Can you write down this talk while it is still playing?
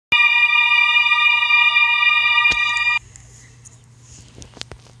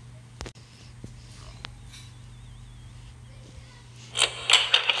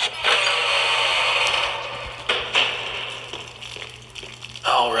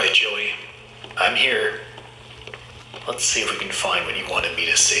Alright, Joey. I'm here. Let's see if we can find what you wanted me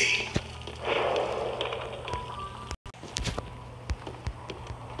to see.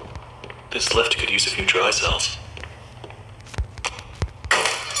 This lift could use a few dry cells.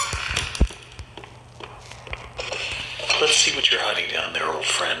 Let's see what you're hiding down there, old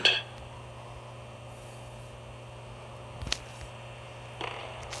friend.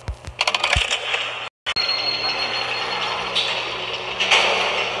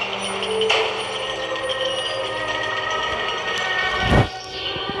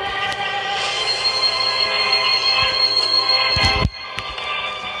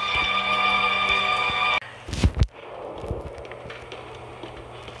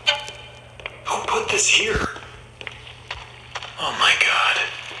 Who put this here? Oh my God.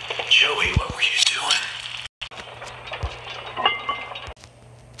 Joey, what were you doing?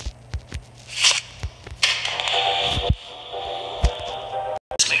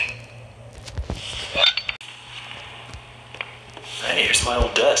 It's me. Hey, here's my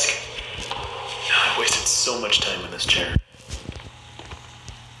old desk. I wasted so much time in this chair.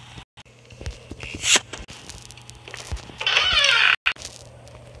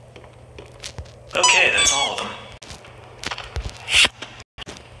 Okay, that's all of them.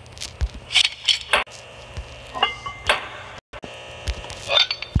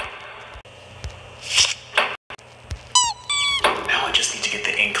 Now I just need to get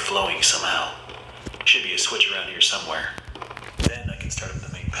the ink flowing somehow. Should be a switch around here somewhere. Then I can start up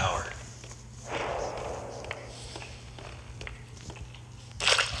the main power.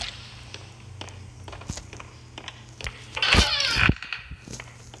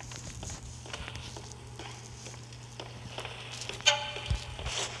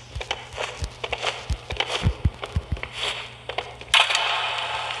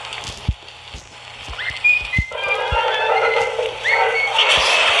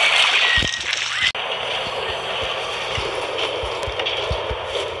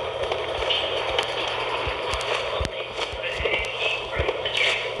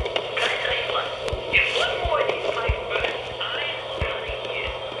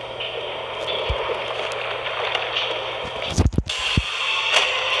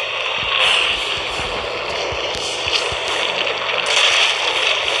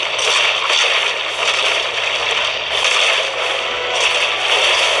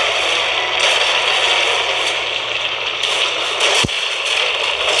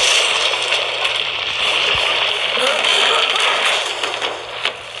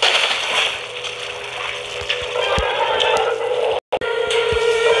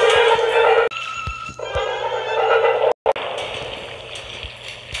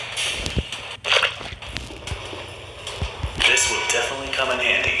 This will definitely come in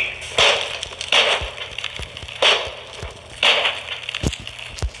handy.